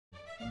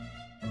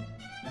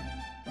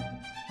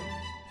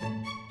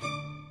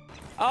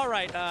All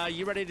right,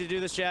 you ready to do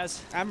this, Jazz?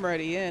 I'm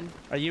ready in.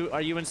 Are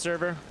you in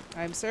server?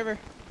 I'm server.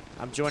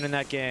 I'm joining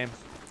that game.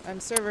 I'm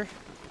server.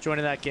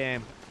 Joining that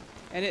game.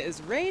 And it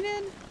is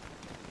raining.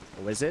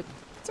 Oh, is it?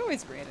 It's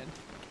always raining.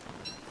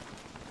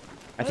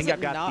 I think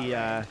I've got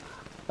the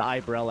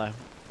umbrella.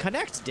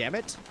 Connect, damn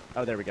it.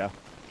 Oh, there we go.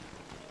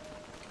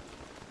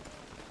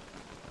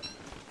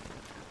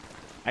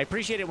 I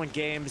appreciate it when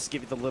games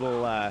give you the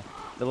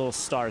little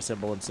star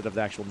symbol instead of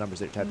the actual numbers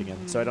that you're typing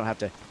in, so I don't have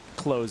to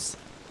close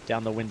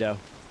down the window.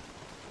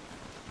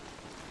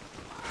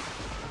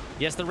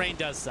 Yes, the rain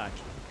does suck.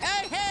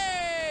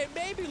 Hey,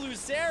 maybe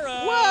Lucero.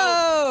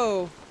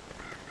 Whoa!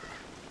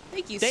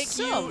 Thank you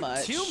so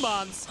much. 2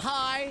 months.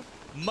 Hi.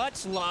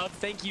 Much love.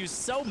 Thank you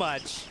so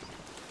much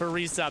for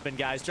resubbing,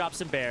 guys. Drop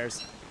some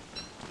bears.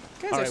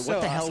 Guys All right, so what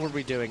the awesome. hell were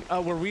we doing?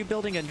 Oh, were we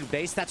building a new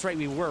base? That's right,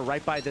 we were,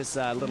 right by this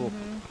little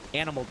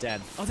animal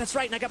den. Oh, that's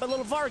right, and I got my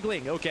little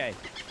Vargling. Okay.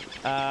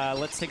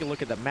 Let's take a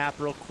look at the map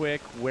real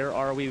quick. Where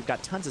are we? We've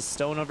got tons of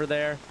stone over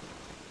there.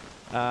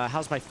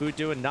 How's my food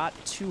doing? Not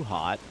too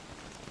hot.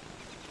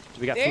 Do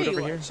we got food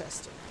over here?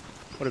 Chester.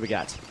 What do we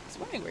got? I was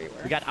wondering where you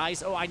were. We got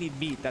ice. Oh, I need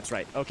meat. That's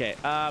right. Okay.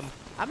 I'm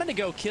gonna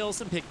go kill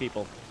some pig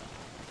people.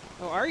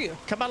 Oh, are you?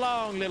 Come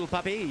along, little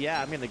puppy.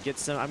 Yeah, I'm gonna get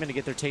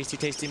their tasty,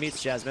 tasty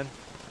meats, Jasmine.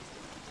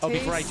 Oh,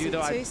 before I do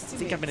though, I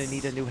think I'm gonna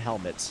need a new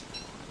helmet.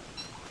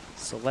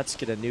 So let's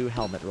get a new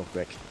helmet real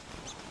quick.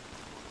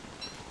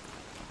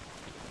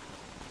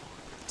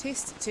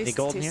 Taste Any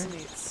gold in here?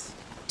 meats.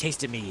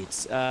 Tasty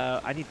meats.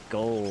 I need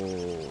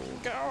gold.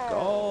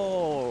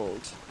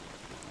 Gold.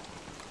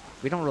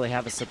 We don't really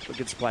have a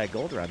good supply of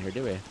gold around here,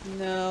 do we?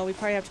 No, we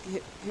probably have to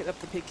hit up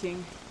the Pig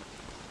King.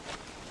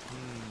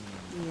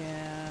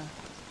 Yeah.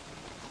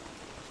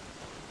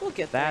 We'll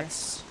get there.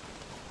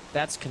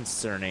 That's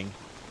concerning.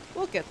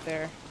 We'll get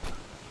there.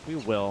 We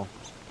will.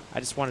 I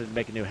just wanted to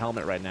make a new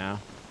helmet right now.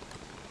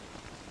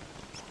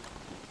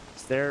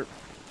 Is there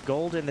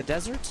gold in the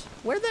desert?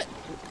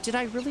 Did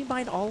I really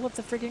mine all of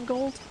the friggin'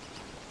 gold?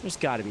 There's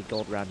got to be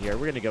gold around here.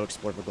 We're gonna go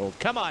explore for gold.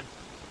 Come on,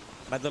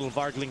 my little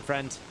Vargling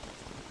friend.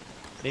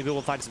 Maybe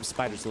we'll find some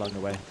spiders along the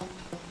way.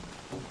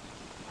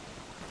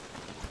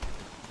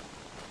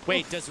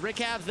 Wait, does Rick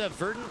have the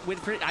Verdant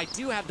Whitford? I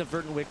do have the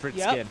Verdant Whitford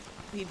skin.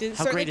 He did.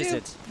 How great is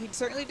it? He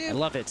certainly do. I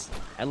love it.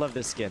 I love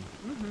this skin.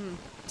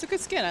 It's a good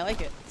skin. I like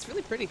it. It's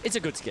really pretty. It's a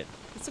good skin.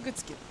 It's a good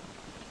skin.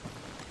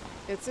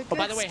 It's a good Oh,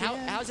 by the way, skin.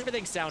 how's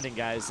everything sounding,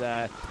 guys? Is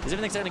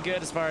everything sounding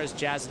good as far as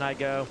Jazz and I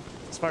go?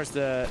 As far as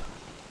the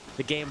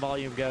game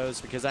volume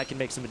goes? Because I can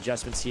make some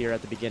adjustments here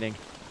at the beginning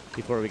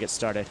before we get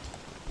started.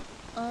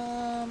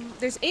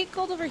 There's 8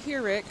 gold over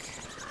here, Rick.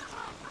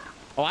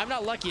 Oh, I'm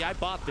not lucky. I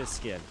bought this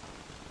skin.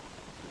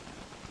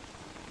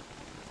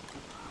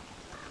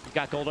 You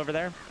got gold over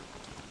there?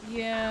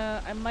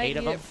 Yeah, I might 8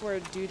 of need them? it for a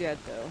doodad,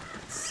 though.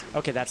 Let's see.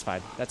 Okay, that's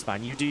fine. That's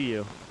fine. You do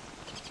you.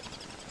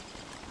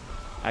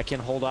 I can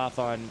hold off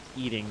on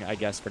eating, I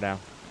guess, for now.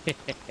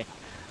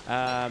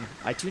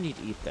 I do need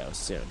to eat, though,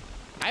 soon.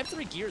 I have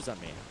 3 gears on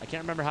me. I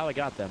can't remember how I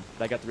got them,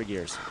 but I got 3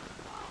 gears.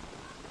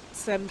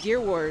 Some Gear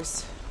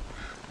Wars.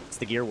 It's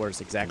the Gear Wars,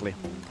 exactly.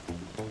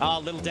 Oh,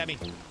 little Demi,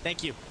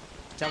 thank you.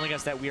 Telling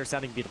us that we are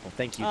sounding beautiful.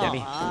 Thank you,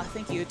 Demi.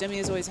 Thank you. Demi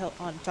is always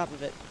on top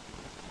of it.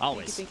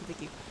 Always.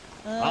 Thank you.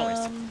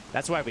 Always.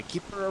 That's why we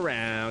keep her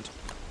around.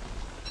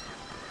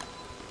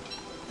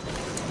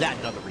 That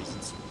and other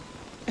reasons.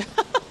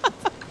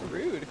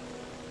 Rude.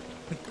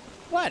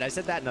 What? I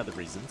said that and other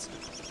reasons.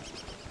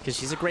 Because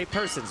she's a great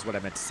person is what I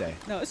meant to say.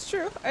 No, it's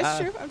true. It's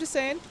true. I'm just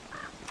saying.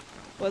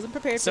 Wasn't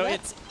prepared for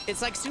that. So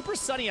it's like super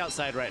sunny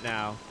outside right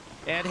now.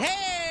 And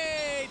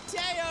hey,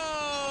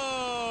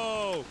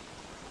 Teo!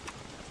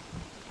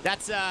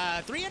 That's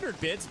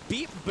 300 bits,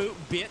 beep boop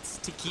bits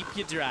to keep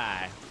you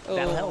dry.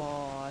 That'll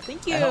help.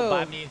 Thank you. That'll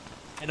help buy me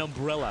an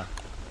umbrella.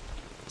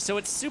 So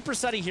it's super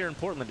sunny here in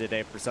Portland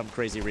today for some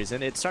crazy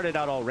reason. It started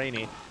out all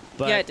rainy,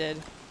 but yeah, it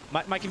did.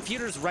 My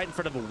computer's right in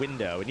front of a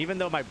window, and even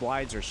though my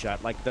blinds are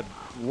shut, like the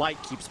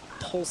light keeps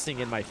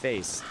pulsing in my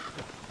face.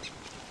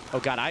 Oh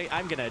God,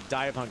 I'm gonna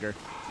die of hunger.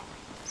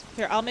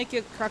 Here, I'll make you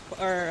a crock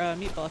or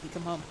meatball if you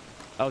come home.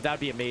 Oh, that'd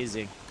be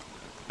amazing.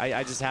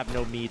 I just have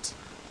no meat.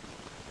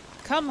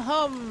 Come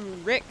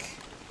home, Rick.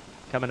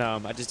 Coming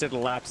home. I just did a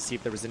lap to see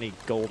if there was any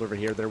gold over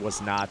here. There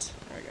was not.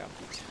 There we go.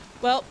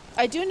 Well,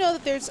 I do know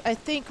that there's, I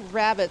think,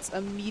 rabbits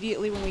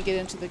immediately when we get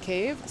into the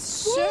cave.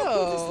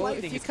 So,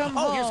 if you come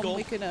here's home, gold.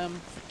 we can,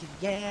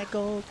 Yeah,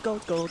 gold,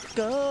 gold, gold,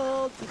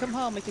 gold. if you come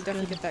home, we can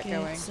definitely get that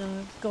going.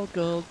 Some gold,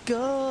 gold,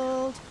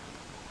 gold.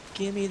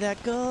 Give me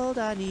that gold.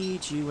 I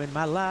need you in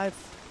my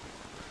life.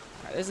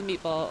 All right, there's a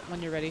meatball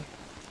when you're ready.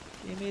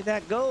 Give me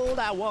that gold.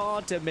 I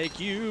want to make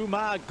you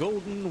my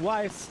golden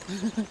wife.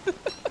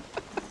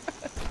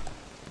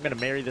 I'm gonna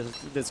marry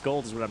this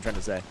gold is what I'm trying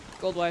to say.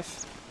 Gold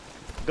wife.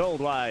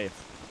 Gold wife.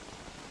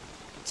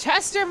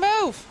 Chester,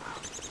 move!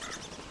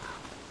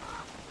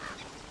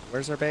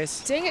 Where's our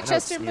base? Dang I it, know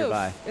Chester, it's move.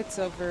 nearby. It's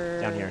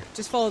over. Down here.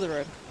 Just follow the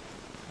road.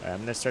 All right, I'm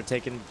gonna start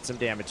taking some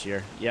damage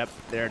here. Yep,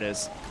 there it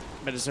is.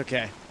 But it's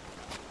okay.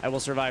 I will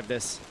survive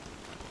this.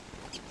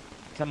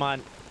 Come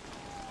on.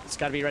 It's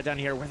got to be right down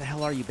here. Where the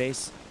hell are you,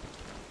 base?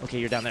 Okay,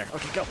 you're down there.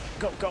 Okay, go,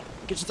 go, go.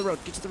 Get to the road.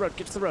 Get to the road.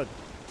 Get to the road.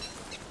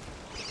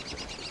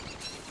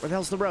 Where the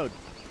hell's the road?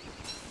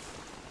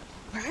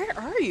 Where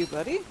are you,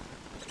 buddy?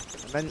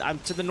 I'm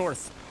to the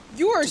north.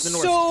 You are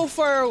so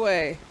far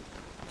away.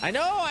 I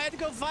know. I had to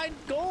go find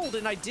gold,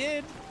 and I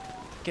did.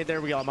 Okay,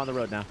 there we go. I'm on the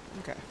road now.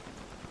 Okay.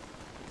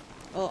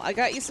 Well, I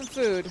got you some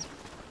food.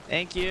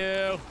 Thank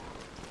you.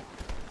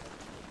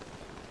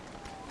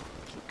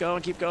 Keep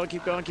going, keep going,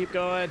 keep going, keep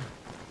going.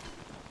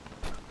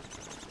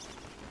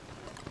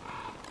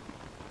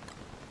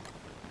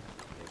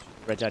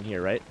 Right down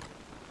here, right?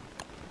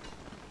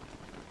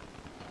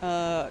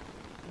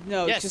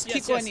 No, yes, just yes,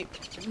 keep going.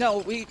 yes. No,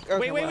 we.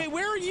 Okay, wait,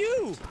 where are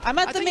you? I'm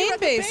at the main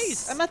base. The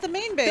base. I'm at the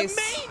main base.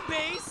 The main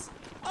base?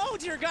 Oh,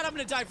 dear God, I'm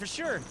gonna die for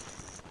sure.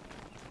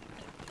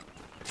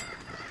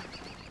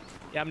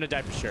 Yeah, I'm gonna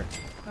die for sure.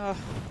 Oh.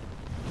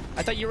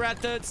 I thought you were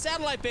at the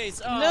satellite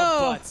base. Oh, no.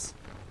 butts.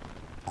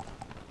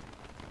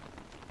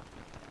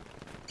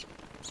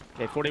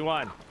 Okay,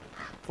 41,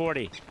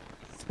 40,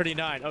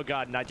 39. Oh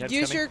God, nighttime's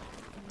coming.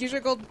 Use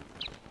your gold.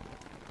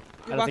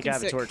 I don't think I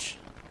have a torch.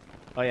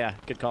 Oh yeah,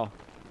 good call.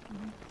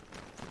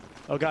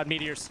 Oh God,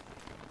 meteors.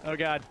 Oh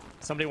God,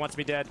 somebody wants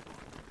me dead.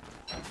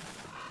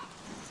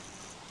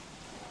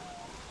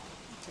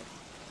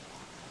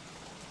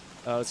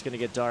 Oh, it's gonna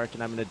get dark,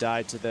 and I'm gonna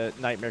die to the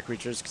nightmare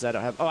creatures because I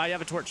don't have. Oh, I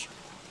have a torch.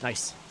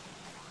 Nice.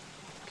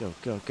 Go,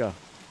 go, go.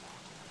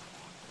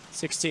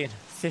 16,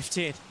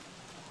 15,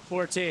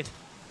 14,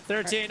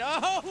 13.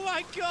 Oh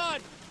my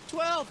God!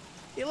 12,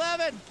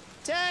 11,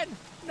 10,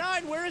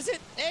 9. Where is it?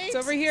 8. It's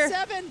over here.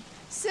 7,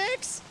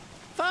 6,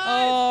 5.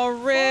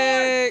 Oh,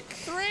 Rick.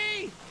 4,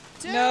 3,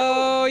 2.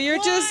 No, you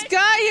 1. just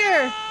got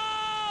here.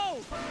 No!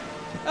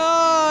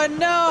 Oh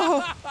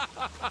no!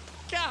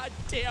 God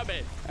damn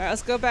it! All right,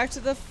 let's go back to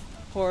the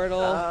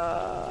portal.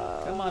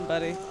 Come on,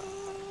 buddy.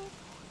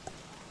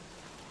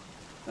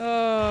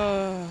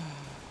 Oh.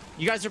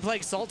 You guys are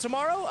playing Salt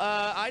tomorrow?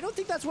 I don't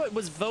think that's what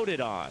was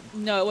voted on.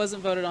 No, it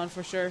wasn't voted on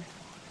for sure.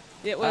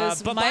 It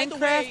was but by the Minecraft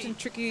way- and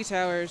Tricky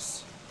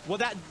Towers. Well,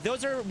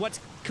 those are what's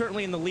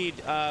currently in the lead.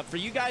 For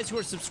you guys who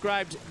are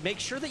subscribed, make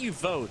sure that you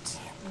vote.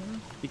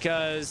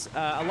 Because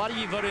a lot of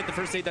you voted the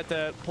first day that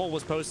the poll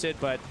was posted,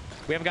 but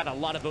we haven't gotten a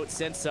lot of votes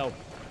since. So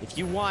if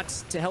you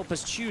want to help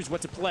us choose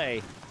what to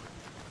play,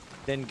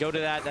 then go to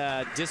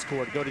that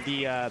Discord. Go to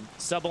the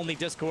sub-only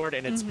Discord,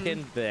 and it's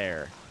pinned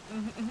there.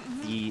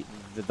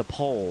 The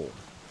poll.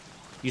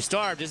 You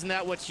starved. Isn't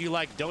that what you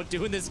don't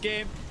do in this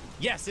game?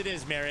 Yes, it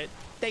is, Merritt.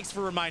 Thanks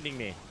for reminding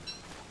me.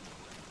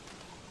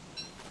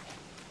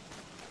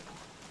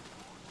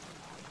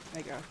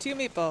 There you go. 2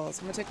 meatballs.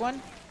 I'm gonna take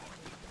one.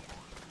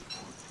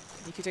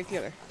 You can take the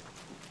other.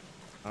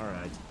 All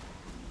right.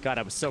 God,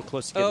 I was so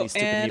close to getting these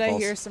stupid and meatballs. I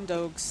hear some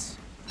dogs.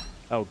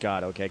 Oh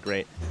God. Okay,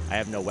 great. I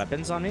have no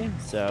weapons on me,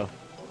 so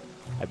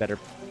I better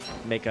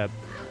make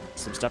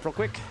some stuff real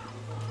quick.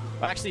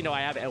 Well, actually, no,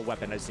 I have a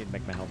weapon. I just need to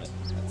make my helmet.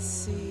 Let's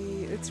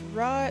see. It's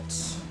rot.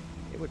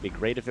 It would be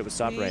great if it would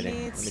stop raining.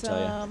 We need Let me tell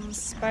you. some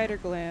spider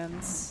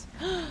glands.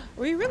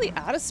 Were you really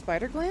out of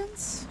spider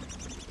glands?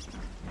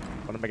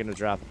 What am I gonna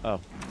drop? Oh,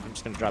 I'm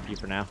just gonna drop you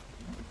for now.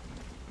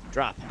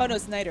 Drop. Oh no,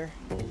 it's niter.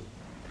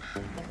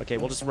 Okay,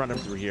 we'll just run them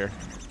through here.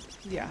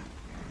 Yeah.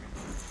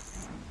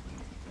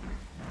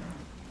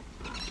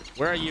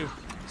 Where are you,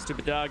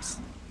 stupid dogs?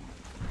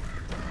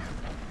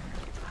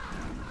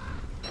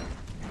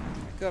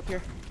 Go up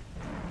here.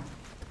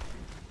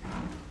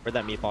 Where'd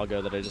that meatball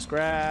go that I just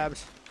grabbed?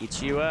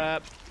 Eat you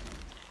up.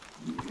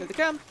 Here they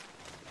come.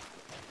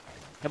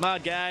 Come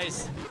on,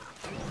 guys.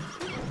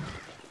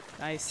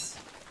 Nice.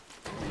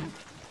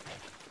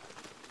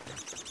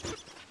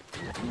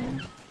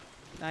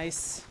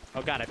 Nice.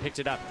 Oh God, I picked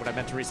it up when I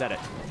meant to reset it.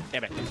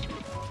 Damn it.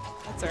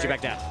 That's Put you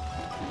alright. back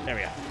down. There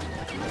we go.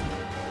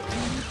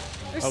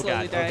 They're Oh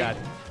slowly God, dying. oh God.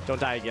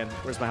 Don't die again.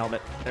 Where's my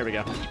helmet? There we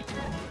go.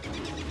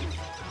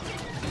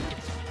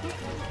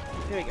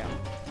 There we go.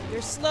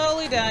 They're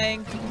slowly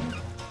dying.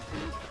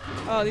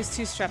 Oh, these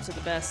 2 straps are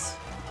the best.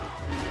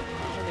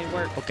 When they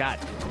work. Oh God,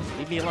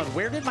 leave me alone.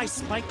 Where did my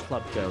spike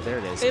club go? There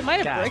it is. It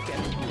might have God.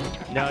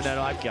 broken. No,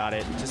 I've got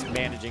it. Just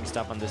managing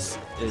stuff on this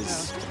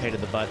is a pain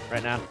in the butt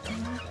right now.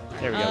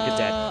 There we go. Good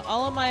dead.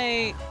 All of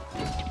my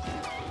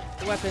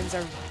weapons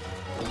are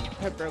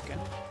broken.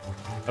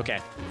 Okay,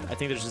 I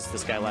think there's just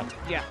this guy left.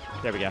 Yeah.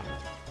 There we go.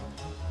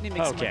 Need to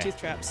make some more Okay. tooth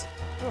traps.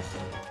 Ugh.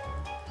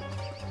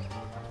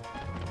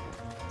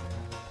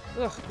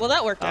 Ugh. Well,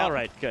 that worked out. All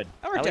right, good.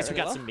 That worked At least out we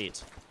got really some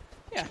meat.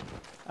 Yeah.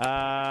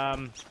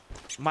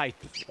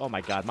 Oh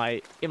my God,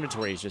 my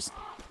inventory is just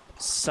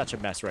such a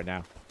mess right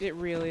now. It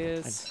really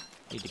is.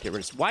 I need to get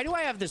rid of. Why do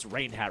I have this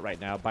rain hat right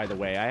now? By the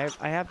way,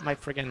 I have my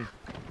friggin'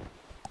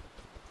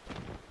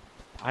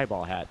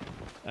 eyeball hat.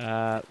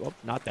 Well,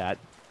 not that.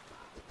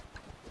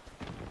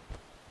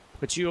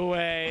 Put you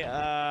away.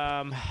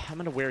 I'm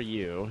gonna wear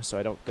you so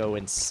I don't go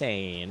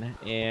insane.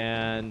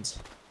 And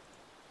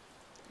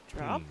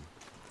Drop.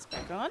 It's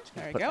back on.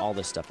 There we put go. all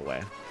this stuff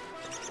away.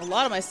 A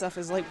lot of my stuff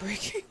is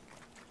breaking.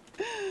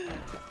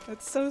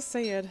 That's so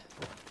sad.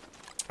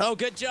 Oh,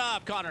 good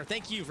job, Connor.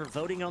 Thank you for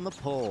voting on the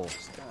poll.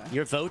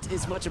 Your vote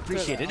is much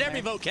appreciated.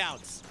 Every vote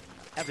counts.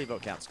 Every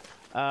vote counts.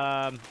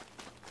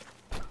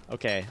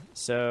 Okay,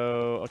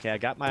 so I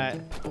got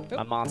my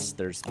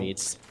monsters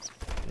meats.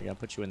 I'm gonna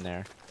put you in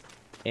there.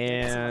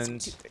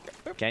 And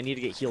okay, I need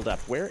to get healed up.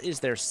 Where is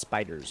there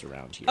spiders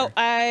around here? Oh,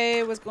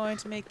 I was going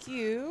to make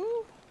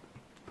you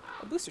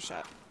a booster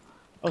shot.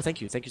 Oh,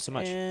 thank you. Thank you so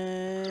much.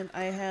 And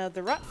I have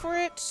the rot for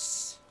it.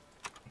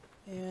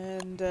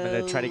 And I'm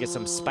gonna try to get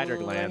some spider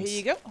glands. Here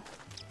you go.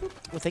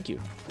 Well, thank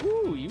you.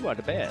 Ooh, you are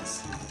the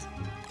best.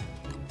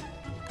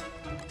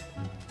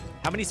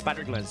 How many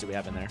spider glands do we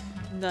have in there?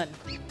 None.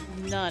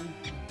 None.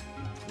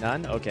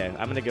 None? Okay,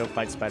 I'm gonna go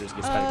fight spiders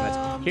and get spider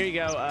glands. Here you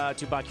go,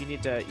 Tupac. You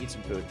need to eat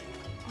some food.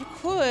 You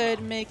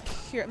could make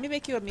here. Let me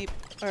make you a meat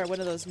or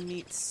one of those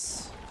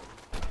meats.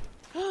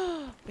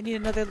 We need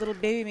another little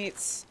baby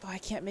meats. Oh, I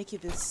can't make you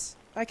this.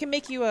 I can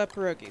make you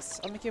pierogies.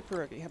 I'll make you a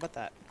pierogi. How about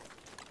that?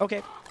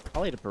 Okay,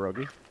 I'll eat a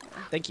pierogi.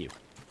 Thank you.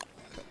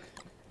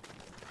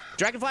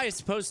 Dragonfly is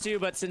supposed to,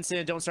 but since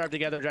they don't starve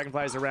together,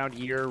 Dragonfly is around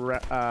year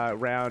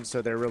round,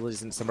 so there really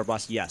isn't summer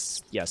boss.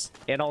 Yes, yes.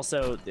 And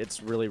also,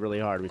 it's really, really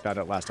hard. We found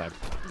out last time.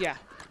 Yeah.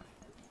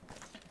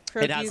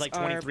 It has like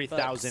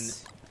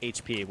 23,000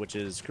 HP, which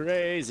is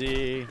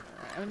crazy. Right,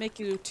 I'm gonna make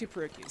you 2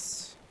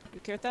 pierogies. You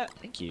care with that?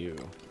 Thank you.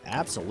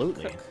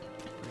 Absolutely. I'm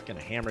gonna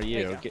hammer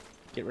you.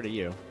 Get rid of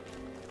you.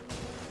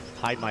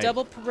 Hide my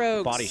double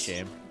pierogies. Body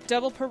shame.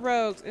 Double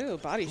pierogies. Ooh,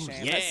 body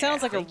shame. Yeah, that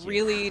sounds like a you.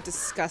 really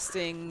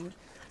disgusting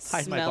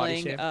Hide my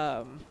body smelling,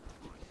 shame.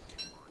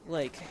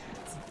 like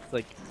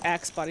Like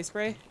Axe body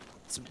spray.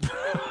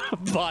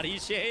 body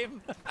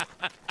shame.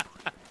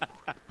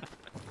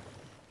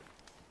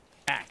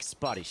 Axe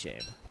body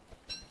shame.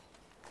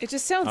 It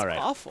just sounds All right.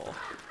 awful.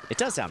 It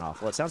does sound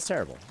awful. It sounds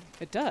terrible.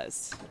 It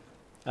does.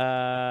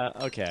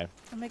 Okay.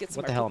 I'm gonna get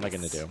some What the hell am I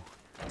gonna do?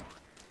 I'm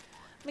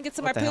gonna get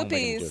some What more the hell am I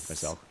gonna do poopies. with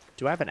myself?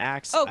 Do I have an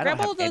axe? Oh, I grab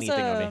don't all have those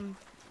anything on me.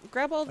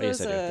 grab all yes,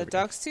 those I do. Here we go.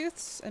 dog's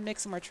tooths and make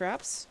some more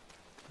traps.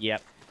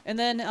 Yep. And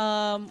then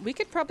we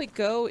could probably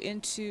go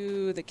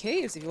into the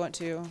caves if you want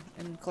to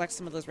and collect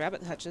some of those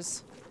rabbit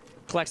hutches.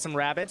 Collect some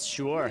rabbits?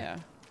 Sure. Yeah.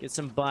 Get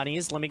some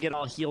bunnies. Let me get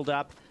all healed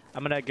up.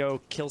 I'm gonna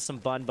go kill some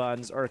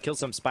buns or kill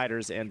some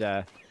spiders and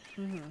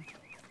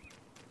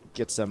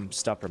get some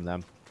stuff from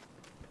them.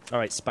 All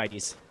right,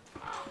 Spideys.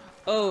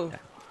 Oh,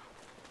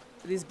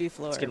 these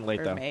beefalo It's getting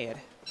late, are though. made.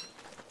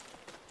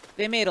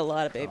 They made a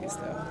lot of babies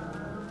though.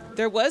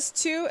 There was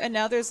 2, and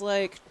now there's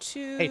like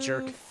 2, Hey,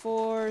 jerk.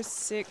 4,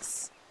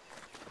 6.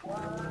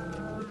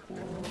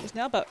 There's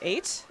now about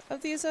 8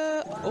 of these.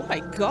 Oh my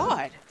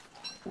god.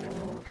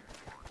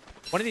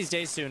 One of these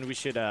days soon, we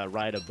should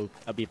ride a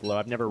beefalo.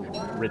 I've never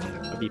ridden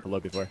a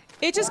beefalo before.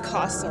 It just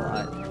costs a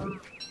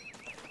lot.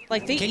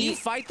 Like they Can eat. you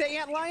fight the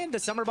antlion? The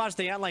summer boss,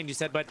 the antlion, you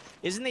said, but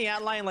isn't the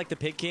antlion like the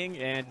pig king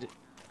and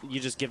you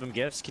just give him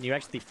gifts? Can you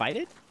actually fight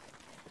it?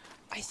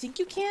 I think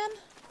you can.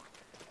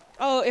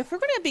 Oh, if we're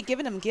gonna be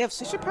giving him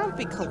gifts, we should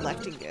probably be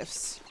collecting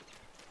gifts.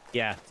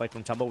 Yeah, like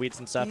from tumbleweeds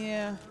and stuff.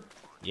 Yeah.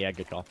 Yeah,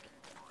 good call.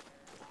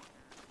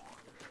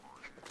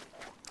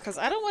 Because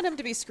I don't want him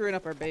to be screwing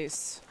up our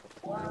base.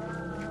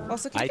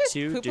 Also, can you I guys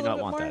too poop do a little not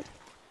bit want more? that.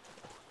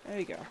 There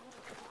you go.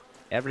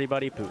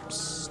 Everybody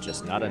poops,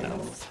 just not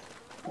enough.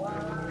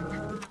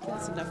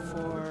 That's enough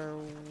for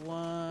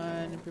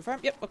 1 improve farm.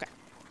 Yep. Okay.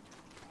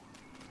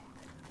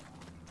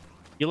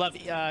 You love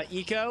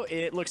Eco?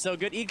 It looks so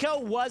good. Eco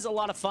was a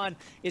lot of fun.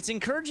 It's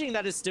encouraging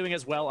that it's doing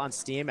as well on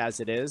Steam as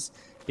it is,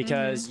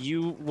 because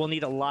you will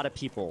need a lot of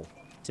people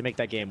to make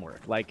that game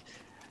work. Like,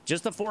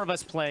 just the 4 of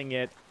us playing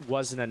it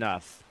wasn't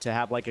enough to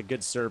have like a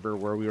good server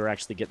where we were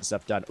actually getting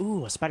stuff done.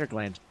 Ooh, a spider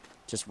gland.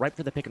 Just ripe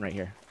for the picking right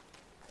here.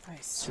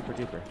 Nice. Super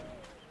duper.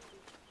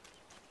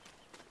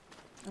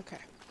 Okay.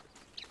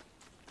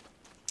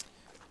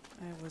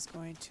 I was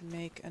going to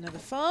make another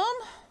foam.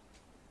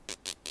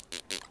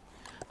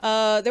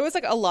 There was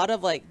like a lot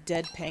of like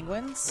dead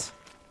penguins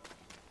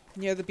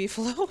near the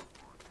beefalo.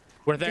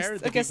 We're there?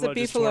 I guess the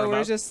beefalo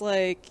were just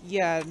like,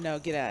 yeah, no,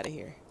 get out of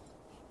here.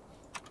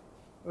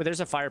 Oh,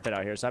 there's a fire pit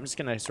out here, so I'm just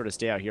gonna sort of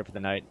stay out here for the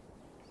night.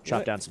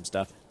 Chop down some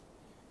stuff.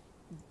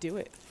 Do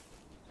it.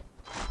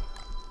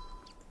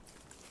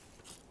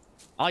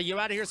 Oh, you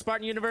out of here,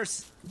 Spartan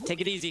Universe?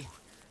 Take it easy.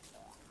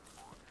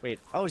 Wait,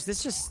 oh, is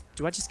this just...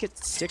 Do I just get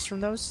sticks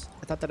from those?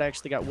 I thought that I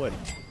actually got wood.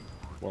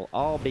 Well,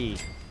 I'll be...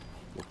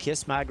 Well,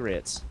 kiss my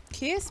grits.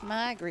 Kiss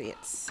my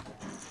grits.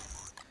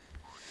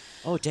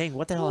 Oh, dang,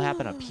 what the hell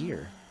happened up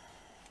here?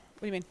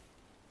 What do you mean?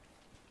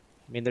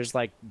 I mean, there's,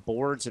 like,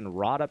 boards and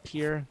rod up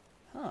here.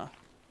 Huh. I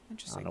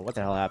Interesting. don't know what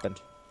the hell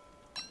happened.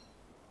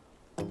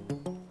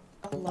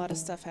 A lot of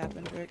stuff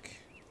happened, Rick.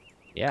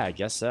 Yeah, I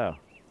guess so.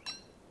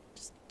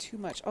 Just too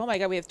much. Oh my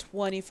god, we have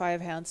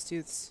 25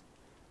 houndstooths.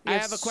 We I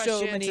have a so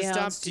question many to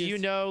Stumpt. Do you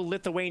houndstooths. know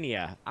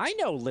Lithuania? I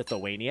know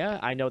Lithuania.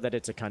 I know that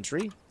it's a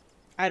country.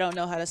 I don't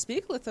know how to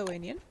speak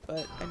Lithuanian,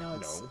 but I know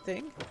it's No. a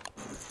thing.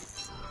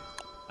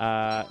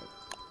 I'm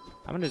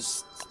gonna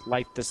just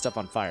light this stuff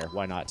on fire.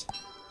 Why not?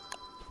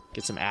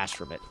 Get some ash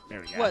from it.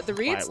 There we go. What, the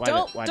reeds? Why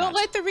don't not?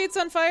 light the reeds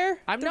on fire.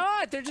 I'm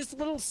not. They're just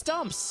little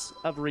stumps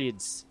of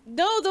reeds.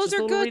 No, those Just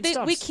are little good. reed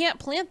We stumps. can't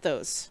plant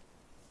those.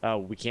 Oh,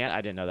 we can't? I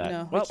didn't know that.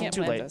 No, well, we can't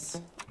too plant late. those.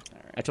 All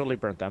right. I totally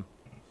burnt them.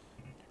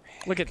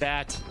 Look at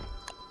that.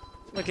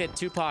 Look at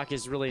Tupac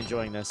is really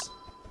enjoying this.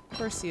 Of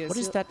course he is. What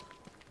is that?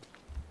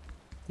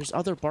 There's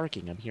other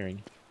barking I'm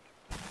hearing.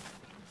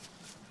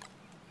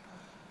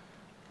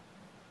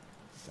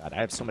 God, I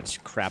have so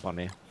much crap on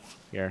me.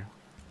 Here.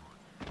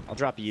 I'll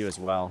drop you as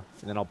well,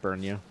 and then I'll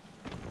burn you.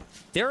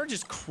 There are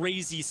just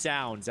crazy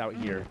sounds out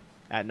here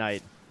at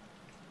night.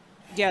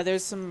 Yeah,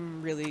 there's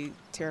some really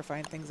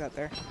terrifying things out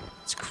there.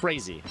 It's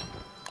crazy.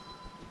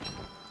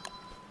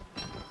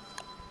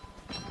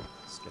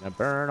 Just gonna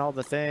burn all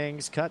the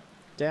things. Cut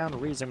down the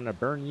reeds. I'm gonna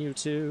burn you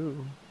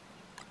too.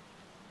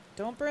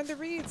 Don't burn the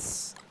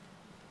reeds.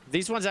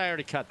 These ones I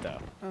already cut though.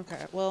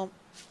 Okay, well,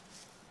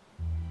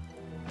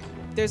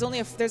 there's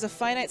a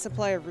finite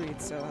supply of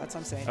reeds, so that's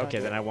what I'm saying. Okay,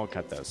 then I won't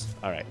cut those.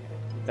 All right.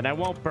 Then I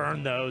won't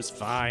burn those.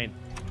 Fine.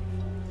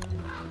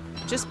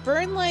 Just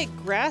burn like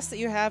grass that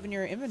you have in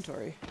your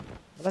inventory.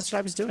 Well, that's what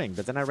I was doing,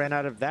 but then I ran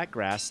out of that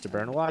grass to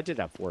burn. Well, I did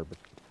have 4, but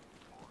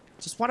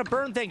just want to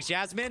burn things,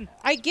 Jasmine.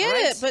 I get All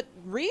right? it, but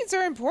reeds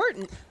are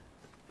important.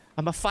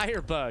 I'm a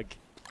firebug.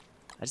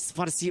 I just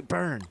want to see it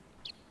burn.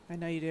 I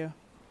know you do.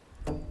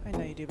 I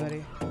know you do,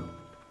 buddy.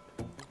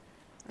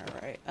 All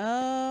right.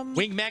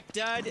 Wing Mech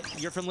Dud,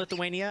 you're from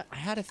Lithuania? I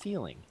had a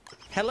feeling.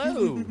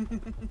 Hello!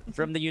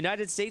 From the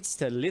United States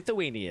to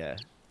Lithuania.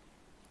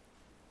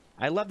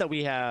 I love that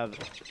we have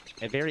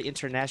a very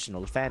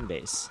international fan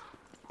base.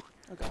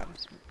 Oh god, I'm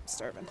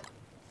starving.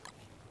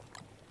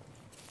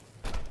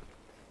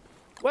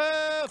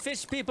 Whoa,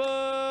 fish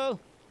people!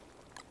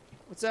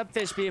 What's up,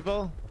 fish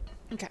people?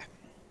 Okay.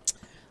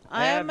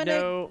 have I'm gonna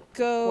no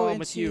go qualm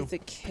with you. into the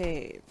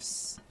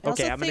caves. Okay, I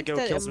also I'm gonna think go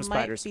that kill it some might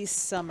spiders. be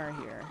summer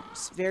here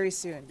very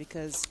soon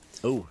because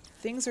Oh.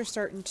 things are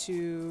starting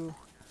to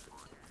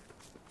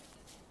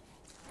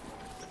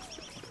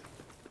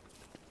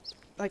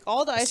like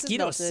all the ice is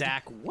Mosquito melted.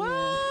 sack. What?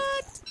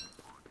 Yeah.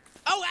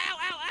 Oh, ow,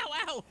 ow,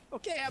 ow, ow.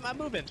 Okay, I'm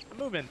moving. I'm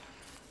moving.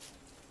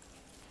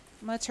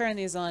 I'm gonna turn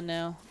these on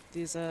now.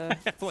 These I have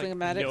like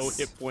flingamatics. no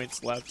hit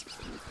points left.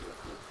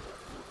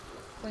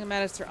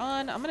 Flingamatics are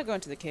on. I'm gonna go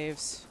into the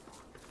caves.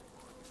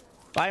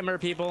 Bye, mer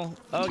people.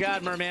 Oh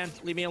god, merman,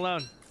 leave me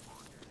alone.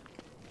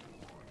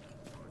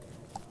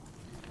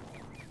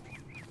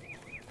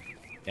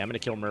 Yeah, I'm gonna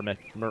kill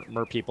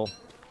mer people.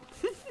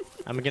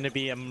 I'm gonna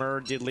be a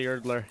mer diddly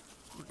erdler.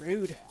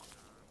 Rude.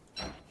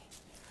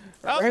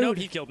 Oh Rude. no,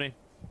 he killed me.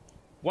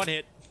 One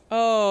hit.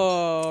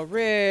 Oh,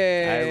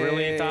 Rick. I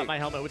really thought my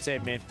helmet would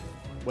save me.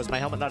 Was my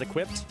helmet not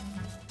equipped?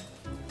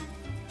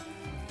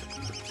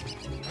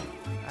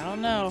 I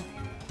don't know.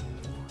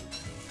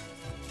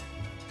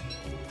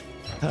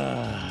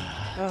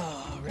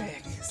 Oh,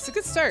 Rick. It's a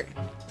good start.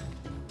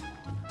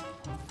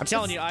 I'm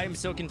telling you, I am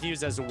so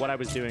confused as to what I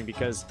was doing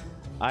because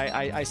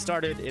I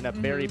started in a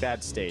very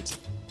bad state.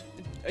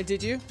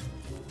 Did you?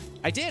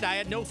 I did. I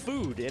had no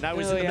food, and I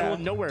was Oh, in the middle yeah. of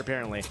nowhere,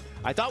 apparently.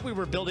 I thought we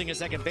were building a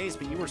second base,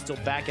 but you were still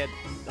back at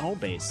home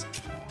base.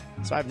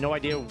 So I have no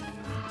idea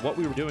what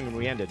we were doing when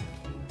we ended.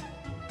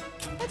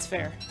 That's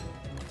fair.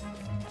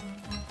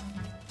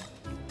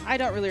 I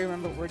don't really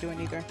remember what we're doing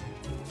either.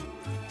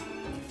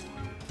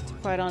 To be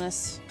quite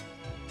honest.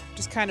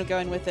 Just kind of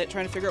going with it,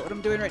 trying to figure out what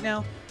I'm doing right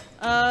now.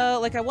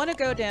 Like I want to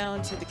go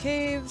down to the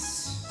caves.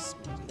 So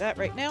I'm gonna do that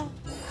right now.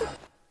 I'm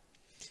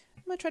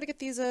gonna try to get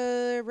these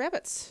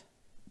rabbits.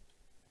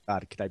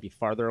 God, could I be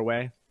farther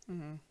away?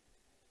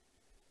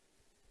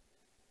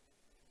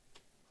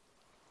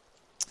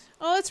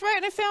 Oh, that's right,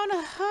 and I found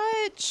a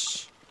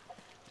hutch.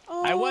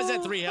 Oh, I was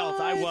at 3 health.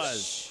 I hutch.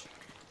 was.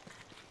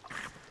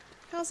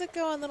 How's it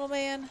going, little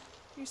man?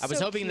 You're I was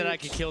so hoping that I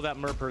could cute. kill that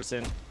mer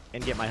person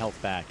and get my health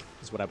back.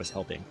 Is what I was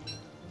hoping.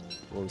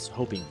 What I was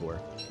hoping for.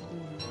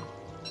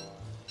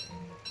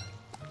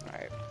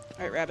 All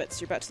right, rabbits.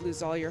 You're about to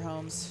lose all your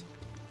homes.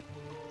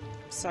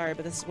 Sorry,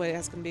 but this is the way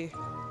it's gonna be.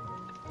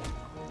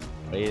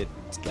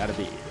 It's gotta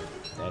be.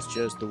 That's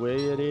just the way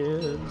it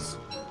is.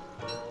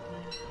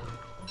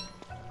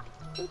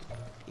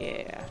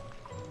 Yeah.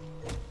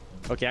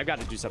 Okay, I've got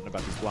to do something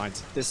about these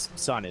blinds. This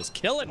sun is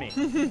killing me.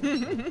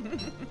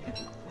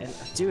 And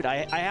dude,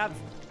 I have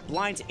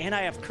blinds and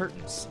I have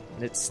curtains,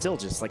 and it's still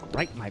just like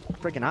right in my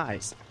friggin'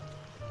 eyes.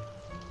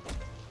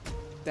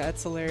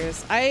 That's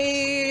hilarious.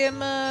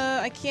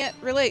 I can't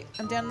relate.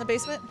 I'm down in the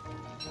basement.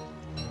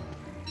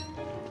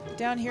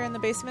 Down here in the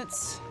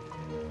basements.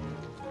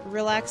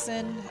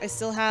 Relaxing. I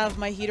still have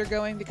my heater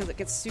going because it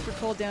gets super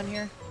cold down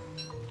here.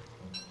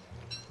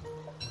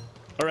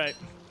 All right,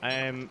 I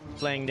am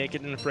playing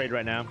Naked and Afraid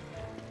right now.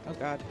 Oh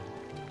god.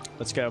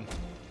 Let's go.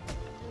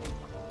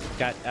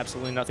 Got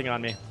absolutely nothing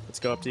on me. Let's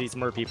go up to these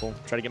mer people.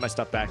 Try to get my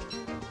stuff back.